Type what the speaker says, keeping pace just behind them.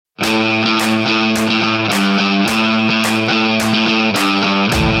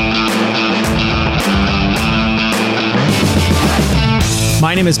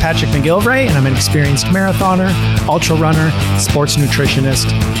My name is Patrick McGilvray, and I'm an experienced marathoner, ultra runner, sports nutritionist,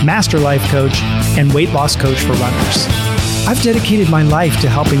 master life coach, and weight loss coach for runners. I've dedicated my life to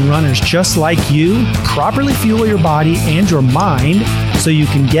helping runners just like you properly fuel your body and your mind so you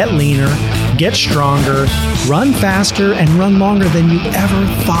can get leaner, get stronger, run faster, and run longer than you ever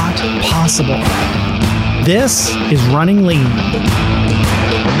thought possible. This is Running Lean.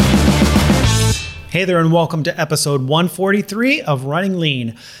 Hey there, and welcome to episode 143 of Running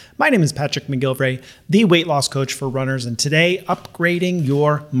Lean. My name is Patrick McGilvray, the weight loss coach for runners, and today, upgrading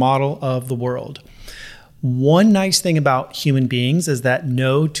your model of the world. One nice thing about human beings is that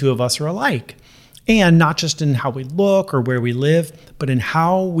no two of us are alike, and not just in how we look or where we live, but in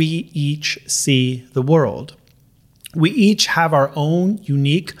how we each see the world. We each have our own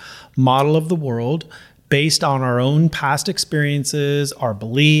unique model of the world based on our own past experiences, our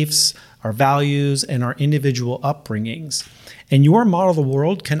beliefs, our values, and our individual upbringings. And your model of the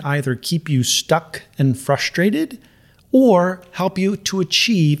world can either keep you stuck and frustrated or help you to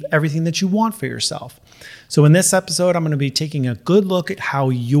achieve everything that you want for yourself. So in this episode, I'm going to be taking a good look at how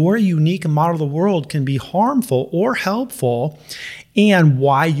your unique model of the world can be harmful or helpful, and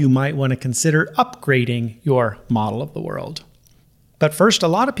why you might want to consider upgrading your model of the world. But first, a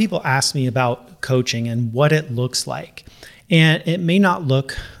lot of people ask me about coaching and what it looks like. And it may not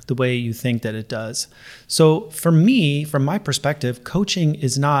look the way you think that it does. So for me, from my perspective, coaching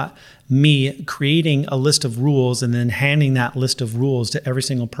is not me creating a list of rules and then handing that list of rules to every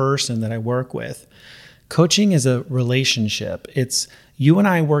single person that I work with. Coaching is a relationship. It's you and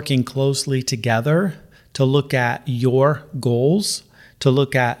I working closely together to look at your goals, to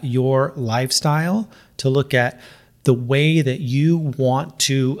look at your lifestyle, to look at the way that you want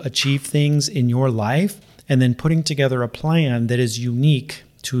to achieve things in your life, and then putting together a plan that is unique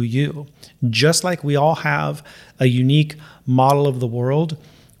to you. Just like we all have a unique model of the world,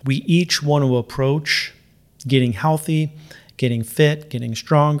 we each want to approach getting healthy, getting fit, getting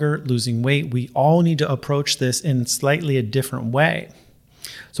stronger, losing weight. We all need to approach this in slightly a different way.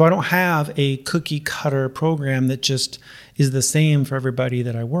 So I don't have a cookie cutter program that just is the same for everybody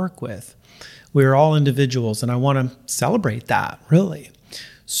that I work with. We're all individuals, and I want to celebrate that, really.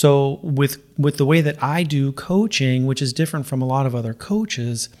 So with the way that I do coaching, which is different from a lot of other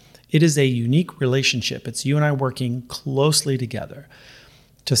coaches, it is a unique relationship. It's you and I working closely together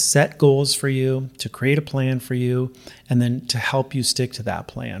to set goals for you, to create a plan for you, and then to help you stick to that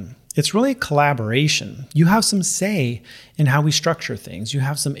plan. It's really a collaboration. You have some say in how we structure things. You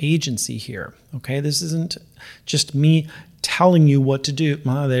have some agency here, okay? This isn't just me telling you what to do.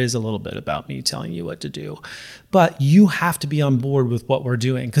 Well, there is a little bit about me telling you what to do. But you have to be on board with what we're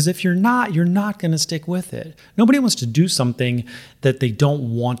doing, because if you're not going to stick with it. Nobody wants to do something that they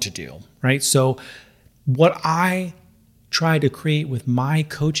don't want to do, right? So what I try to create with my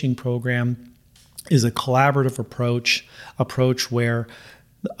coaching program is a collaborative approach where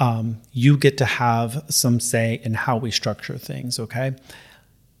you get to have some say in how we structure things, okay?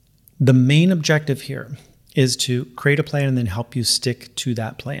 The main objective here is to create a plan and then help you stick to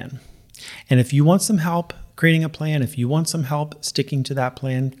that plan. And if you want some help creating a plan, if you want some help sticking to that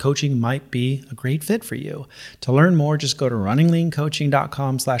plan, coaching might be a great fit for you. To learn more, just go to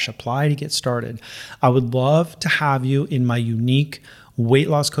runningleancoaching.com/apply to get started. I would love to have you in my unique weight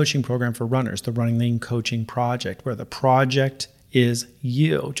loss coaching program for runners, the Running Lean Coaching Project, where the project is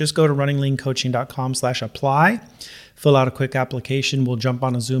you. Just go to runningleancoaching.com/apply. Fill out a quick application. We'll jump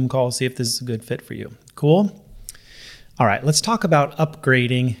on a Zoom call, see if this is a good fit for you. Cool? All right, let's talk about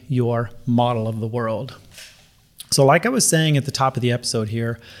upgrading your model of the world. So like I was saying at the top of the episode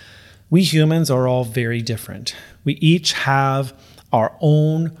here, we humans are all very different. We each have our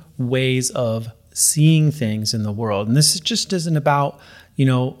own ways of seeing things in the world. And this just isn't about,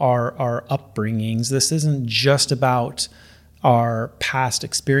 our upbringings. This isn't just about our past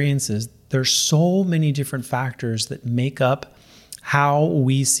experiences. There's so many different factors that make up how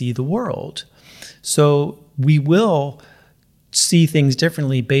we see the world. So we will see things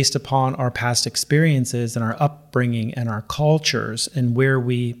differently based upon our past experiences and our upbringing and our cultures and where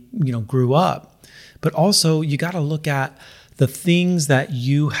we, grew up. But also you got to look at the things that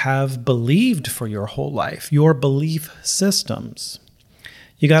you have believed for your whole life, your belief systems.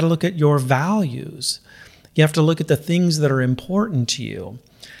 You got to look at your values. You have to look at the things that are important to you.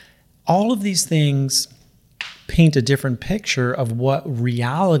 All of these things paint a different picture of what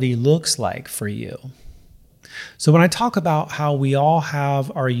reality looks like for you. So when I talk about how we all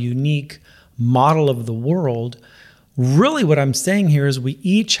have our unique model of the world, really what I'm saying here is we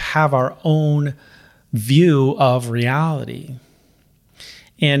each have our own view of reality.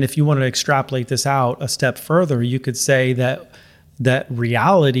 And if you want to extrapolate this out a step further, you could say that that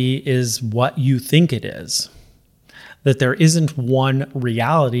reality is what you think it is, that there isn't one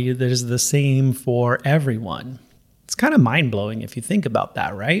reality that is the same for everyone. It's kind of mind-blowing if you think about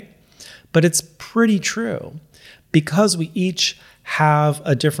that, right? But it's pretty true because we each have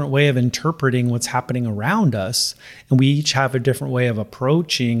a different way of interpreting what's happening around us, and we each have a different way of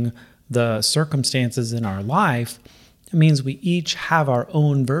approaching the circumstances in our life. It means we each have our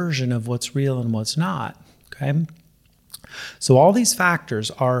own version of what's real and what's not, okay? So all these factors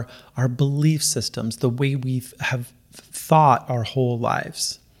are our belief systems, the way we have thought our whole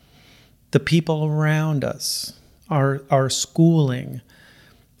lives, the people around us, our schooling,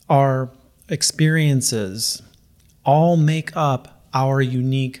 our experiences, all make up our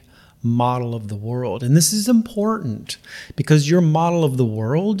unique model of the world. And this is important because your model of the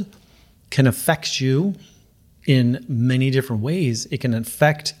world can affect you in many different ways. It can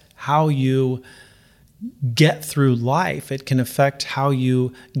affect how you get through life. It can affect how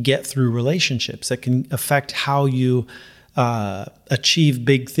you get through relationships. It can affect how you achieve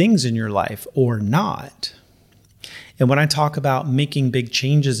big things in your life or not. And when I talk about making big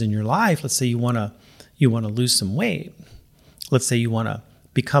changes in your life, let's say you want to lose some weight. Let's say you want to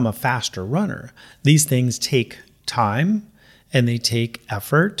become a faster runner. These things take time and they take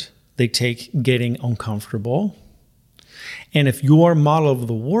effort. They take getting uncomfortable. And if your model of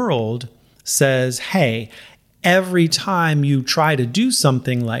the world says, hey, every time you try to do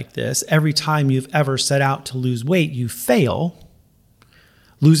something like this, every time you've ever set out to lose weight, you fail.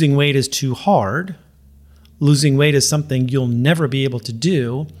 Losing weight is too hard. Losing weight is something you'll never be able to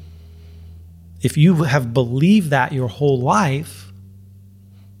do. If you have believed that your whole life,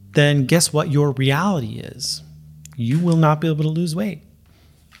 then guess what your reality is? You will not be able to lose weight.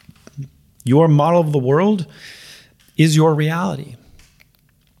 Your model of the world is your reality.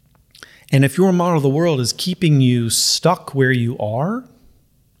 And if your model of the world is keeping you stuck where you are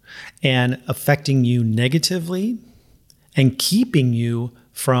and affecting you negatively and keeping you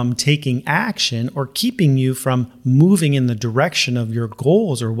from taking action or keeping you from moving in the direction of your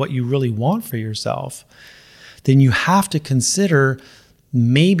goals or what you really want for yourself, then you have to consider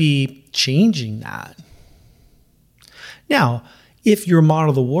maybe changing that. Now, if your model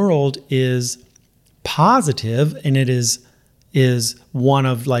of the world is positive and it is one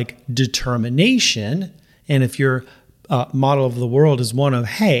of like determination, and if your model of the world is one of,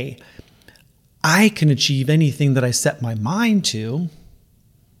 hey, I can achieve anything that I set my mind to,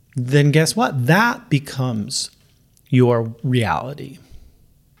 then guess what? That becomes your reality.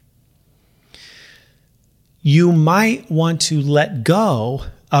 You might want to let go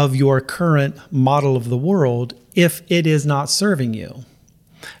of your current model of the world if it is not serving you.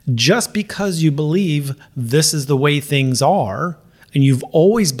 Just because you believe this is the way things are, and you've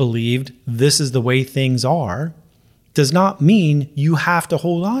always believed this is the way things are, does not mean you have to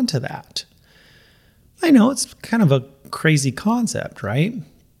hold on to that. I know it's kind of a crazy concept, right?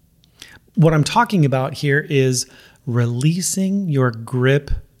 What I'm talking about here is releasing your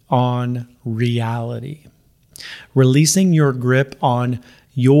grip on reality, releasing your grip on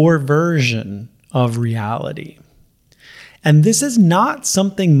your version of reality. And this is not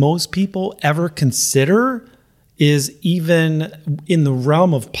something most people ever consider is even in the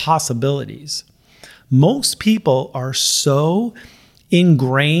realm of possibilities. Most people are so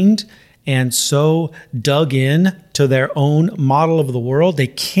ingrained and so dug in to their own model of the world, they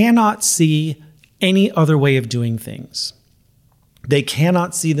cannot see any other way of doing things. They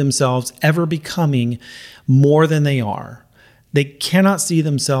cannot see themselves ever becoming more than they are. They cannot see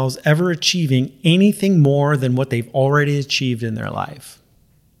themselves ever achieving anything more than what they've already achieved in their life.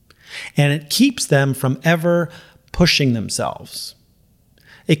 And it keeps them from ever pushing themselves.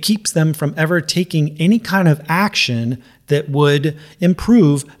 It keeps them from ever taking any kind of action that would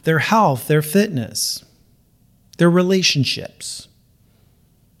improve their health, their fitness, their relationships,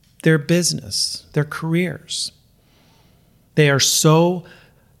 their business, their careers. They are so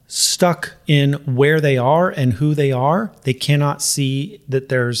stuck in where they are and who they are, they cannot see that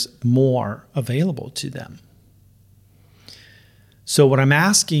there's more available to them. So what I'm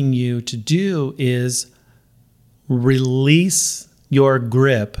asking you to do is release your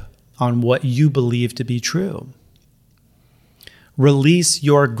grip on what you believe to be true. Release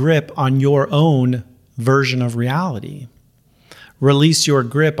your grip on your own version of reality. Release your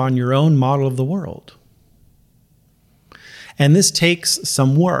grip on your own model of the world. And this takes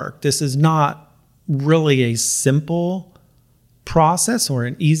some work. This is not really a simple process or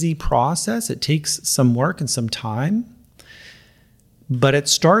an easy process. It takes some work and some time. But it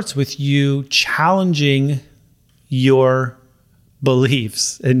starts with you challenging your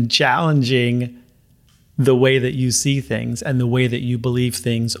beliefs and challenging the way that you see things and the way that you believe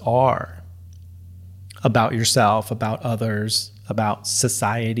things are about yourself, about others, about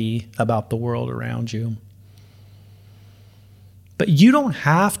society, about the world around you. But you don't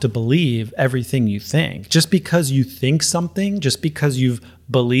have to believe everything you think. Just because you think something, just because you've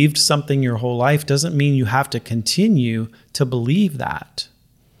believed something your whole life, doesn't mean you have to continue to believe that.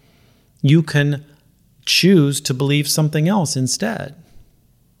 You can choose to believe something else instead.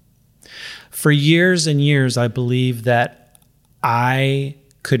 For years and years, I believed that I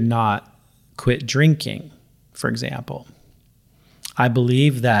could not quit drinking, for example. I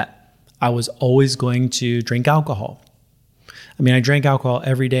believed that I was always going to drink alcohol. I mean, I drank alcohol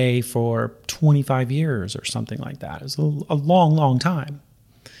every day for 25 years or something like that. It was a long, long time.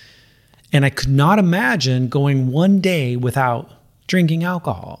 And I could not imagine going one day without drinking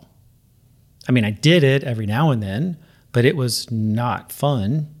alcohol. I mean, I did it every now and then, but it was not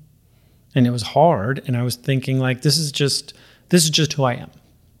fun and it was hard. And I was thinking like, this is just who I am.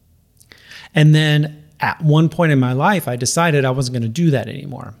 And then at one point in my life, I decided I wasn't going to do that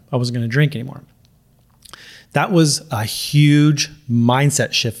anymore. I wasn't going to drink anymore. That was a huge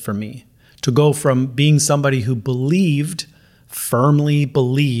mindset shift for me, to go from being somebody who firmly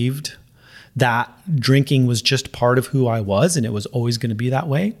believed that drinking was just part of who I was and it was always going to be that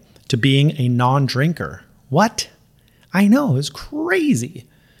way, to being a non-drinker. What? I know, it's crazy.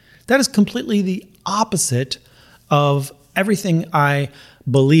 That is completely the opposite of everything I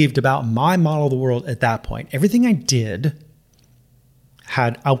believed about my model of the world at that point. Everything I did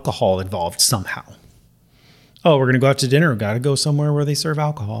had alcohol involved somehow. Oh, we're going to go out to dinner. We've got to go somewhere where they serve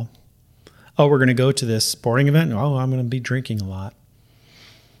alcohol. Oh, we're going to go to this sporting event. Oh, I'm going to be drinking a lot.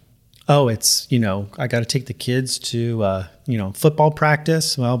 Oh, it's, I got to take the kids to, football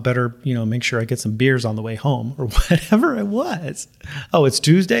practice. Well, better, make sure I get some beers on the way home or whatever it was. Oh, it's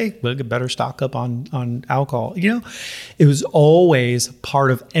Tuesday. Well, better stock up on alcohol. It was always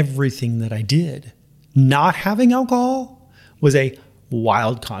part of everything that I did. Not having alcohol was a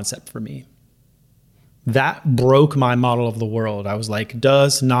wild concept for me. That broke my model of the world. I was like,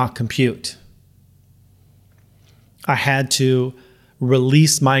 does not compute. I had to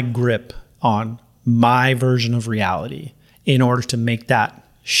release my grip on my version of reality in order to make that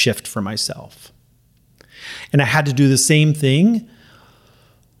shift for myself. And I had to do the same thing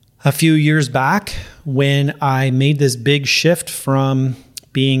a few years back when I made this big shift from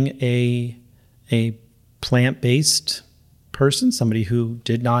being a plant-based person, somebody who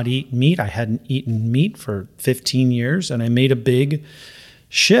did not eat meat. I hadn't eaten meat for 15 years, and I made a big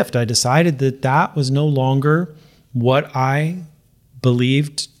shift. I decided that was no longer what I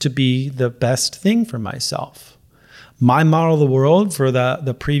believed to be the best thing for myself. My model of the world for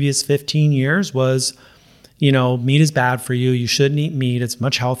the previous 15 years was, meat is bad for you. You shouldn't eat meat. It's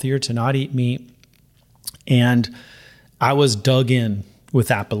much healthier to not eat meat. And I was dug in with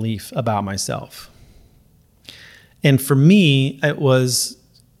that belief about myself. And for me, it was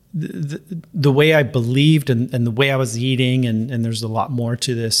the way I believed and the way I was eating, and there's a lot more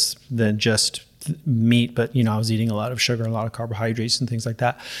to this than just meat, but I was eating a lot of sugar, a lot of carbohydrates and things like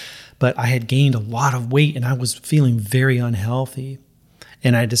that. But I had gained a lot of weight and I was feeling very unhealthy.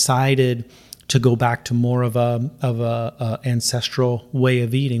 And I decided to go back to more of a ancestral way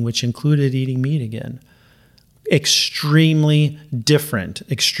of eating, which included eating meat again. Extremely different,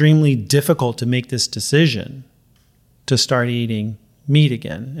 extremely difficult to make this decision to start eating meat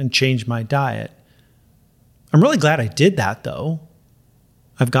again and change my diet. I'm really glad I did that though.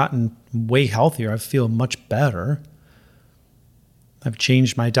 I've gotten way healthier. I feel much better. I've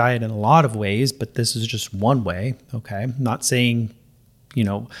changed my diet in a lot of ways, but this is just one way. Okay. I'm not saying,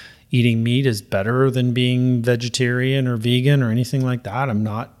 eating meat is better than being vegetarian or vegan or anything like that. I'm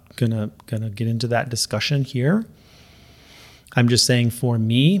not gonna get into that discussion here. I'm just saying for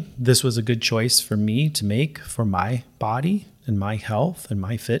me, this was a good choice for me to make for my body and my health and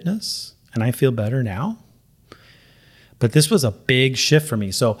my fitness. And I feel better now. But this was a big shift for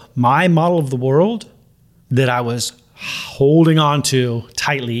me. So my model of the world that I was holding on to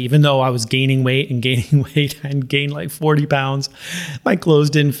tightly, even though I was gaining weight and gained like 40 pounds. My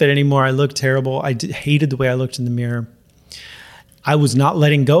clothes didn't fit anymore. I looked terrible. I hated the way I looked in the mirror. I was not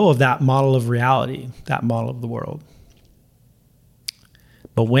letting go of that model of reality, that model of the world.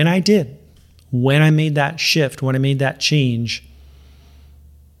 But when I did, when I made that shift, when I made that change,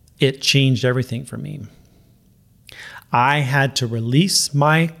 it changed everything for me. I had to release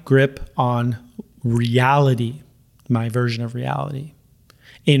my grip on reality, my version of reality,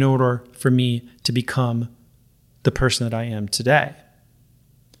 in order for me to become the person that I am today.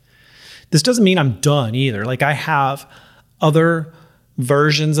 This doesn't mean I'm done either. Like I have other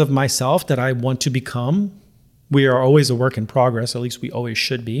versions of myself that I want to become. We are always a work in progress, at least we always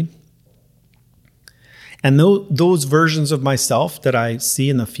should be. And those versions of myself that I see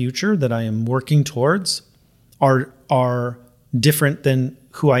in the future that I am working towards are different than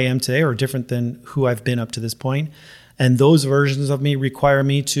who I am today, or different than who I've been up to this point. And those versions of me require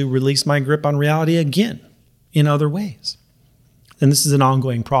me to release my grip on reality again in other ways. And this is an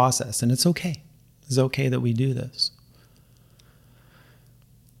ongoing process, and it's okay. It's okay that we do this.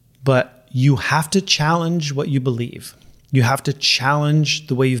 But you have to challenge what you believe. You have to challenge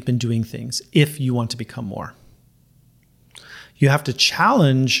the way you've been doing things if you want to become more. You have to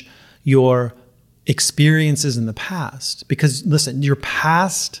challenge your experiences in the past, because listen, your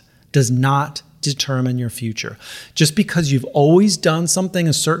past does not determine your future. Just because you've always done something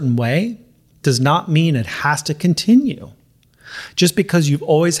a certain way does not mean it has to continue. Just because you've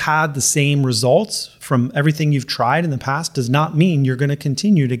always had the same results from everything you've tried in the past does not mean you're going to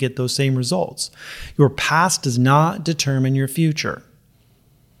continue to get those same results. Your past does not determine your future.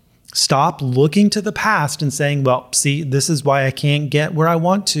 Stop looking to the past and saying, well, see, this is why I can't get where I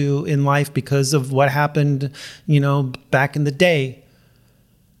want to in life because of what happened, back in the day.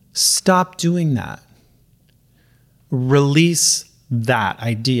 Stop doing that. Release that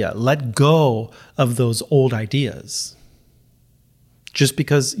idea. Let go of those old ideas. Just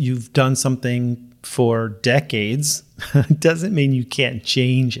because you've done something for decades doesn't mean you can't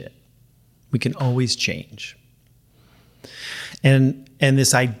change it. We can always change. And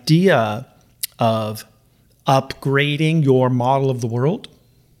this idea of upgrading your model of the world,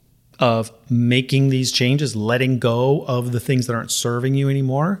 of making these changes, letting go of the things that aren't serving you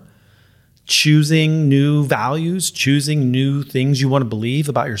anymore, choosing new values, choosing new things you want to believe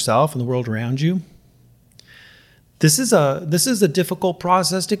about yourself and the world around you. This is a difficult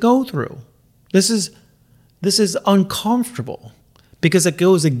process to go through. This is uncomfortable because it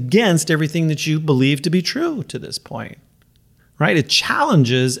goes against everything that you believe to be true to this point, right? It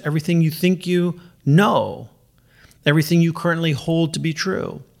challenges everything you think you know, everything you currently hold to be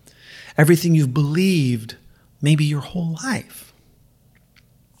true, everything you've believed maybe your whole life.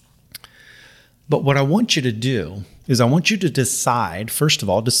 But what I want you to do is I want you to decide, first of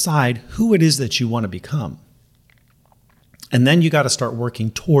all, who it is that you want to become. And then you got to start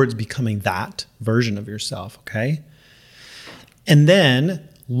working towards becoming that version of yourself, okay? And then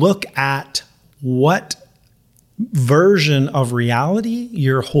look at what version of reality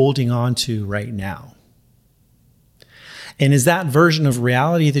you're holding on to right now. And is that version of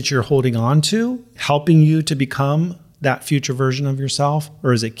reality that you're holding on to helping you to become that future version of yourself,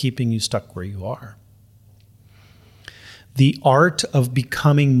 or is it keeping you stuck where you are? The art of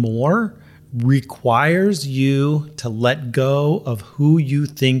becoming more requires you to let go of who you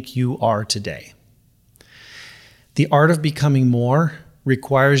think you are today. The art of becoming more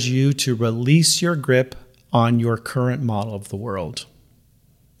requires you to release your grip on your current model of the world.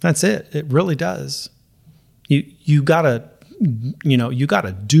 That's it. It really does. You gotta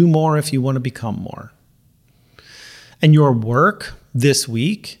do more if you want to become more. And your work this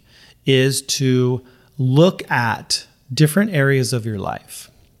week is to look at different areas of your life.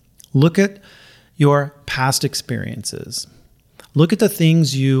 Look at your past experiences. Look at the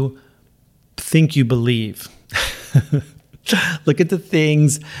things you think you believe. Look at the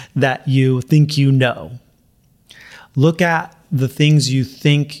things that you think you know. Look at the things you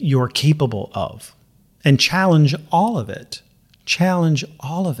think you're capable of and challenge all of it. Challenge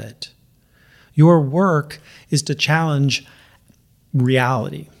all of it. Your work is to challenge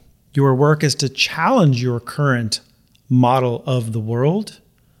reality. Your work is to challenge your current model of the world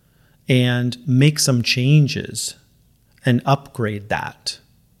and make some changes and upgrade that.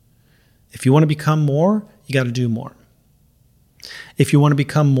 If you want to become more, you got to do more. If you want to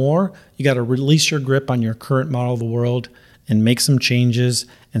become more, you got to release your grip on your current model of the world and make some changes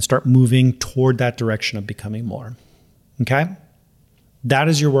and start moving toward that direction of becoming more. Okay? That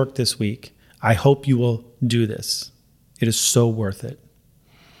is your work this week. I hope you will do this. It is so worth it.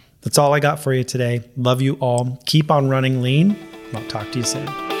 That's all I got for you today. Love you all. Keep on running lean. I'll talk to you soon.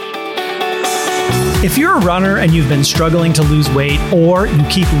 If you're a runner and you've been struggling to lose weight, or you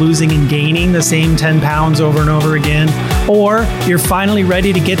keep losing and gaining the same 10 pounds over and over again, or you're finally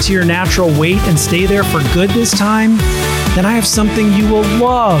ready to get to your natural weight and stay there for good this time, then I have something you will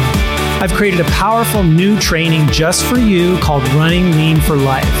love. I've created a powerful new training just for you called Running Lean for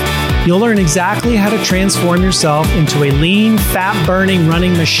Life. You'll learn exactly how to transform yourself into a lean, fat-burning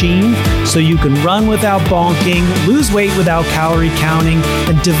running machine so you can run without bonking, lose weight without calorie counting,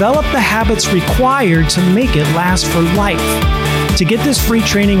 and develop the habits required to make it last for life. To get this free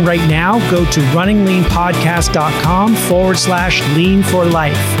training right now, go to runningleanpodcast.com/lean for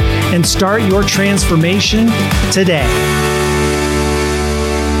life and start your transformation today.